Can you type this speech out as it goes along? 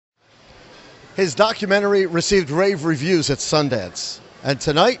His documentary received rave reviews at Sundance. And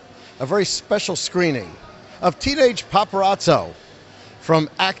tonight, a very special screening of Teenage Paparazzo from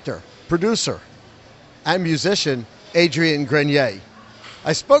actor, producer, and musician Adrian Grenier.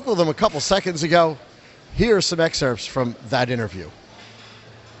 I spoke with him a couple seconds ago. Here are some excerpts from that interview.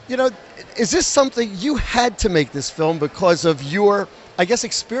 You know, is this something you had to make this film because of your, I guess,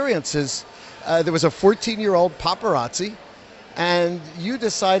 experiences? There was a 14-year-old paparazzi, and you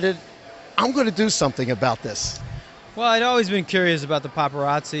decided, I'm going to do something about this. Well, I'd always been curious about the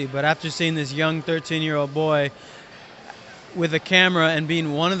paparazzi, but after seeing this young 13-year-old boy with a camera and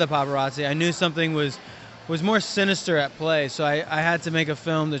being one of the paparazzi, I knew something was more sinister at play, so I had to make a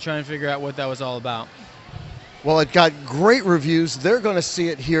film to try and figure out what that was all about. Well, it got great reviews. They're going to see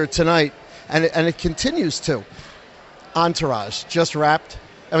it here tonight, and it continues to. Entourage, just wrapped.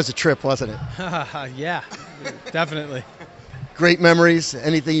 That was a trip, wasn't it? Yeah, definitely. Great memories.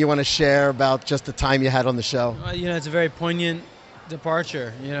 Anything you want to share about just the time you had on the show? You know, it's a very poignant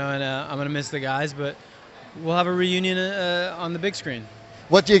departure, you know, and I'm going to miss the guys, but we'll have a reunion on the big screen.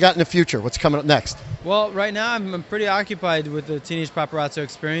 What do you got in the future? What's coming up next? Well, right now I'm pretty occupied with the Teenage Paparazzo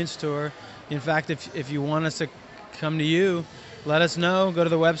Experience Tour. In fact, if you want us to come to you, let us know. Go to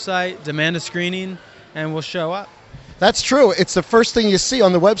the website, demand a screening, and we'll show up. That's true. It's the first thing you see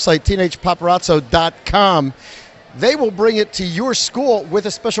on the website, teenage-paparazzo.com. They will bring it to your school with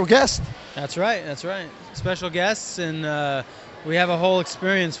a special guest. That's right. That's right. Special guests, and we have a whole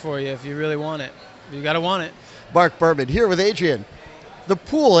experience for you if you really want it. You got to want it. Mark Berman here with Adrian. The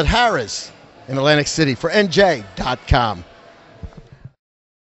pool at Harrah's in Atlantic City for NJ.com.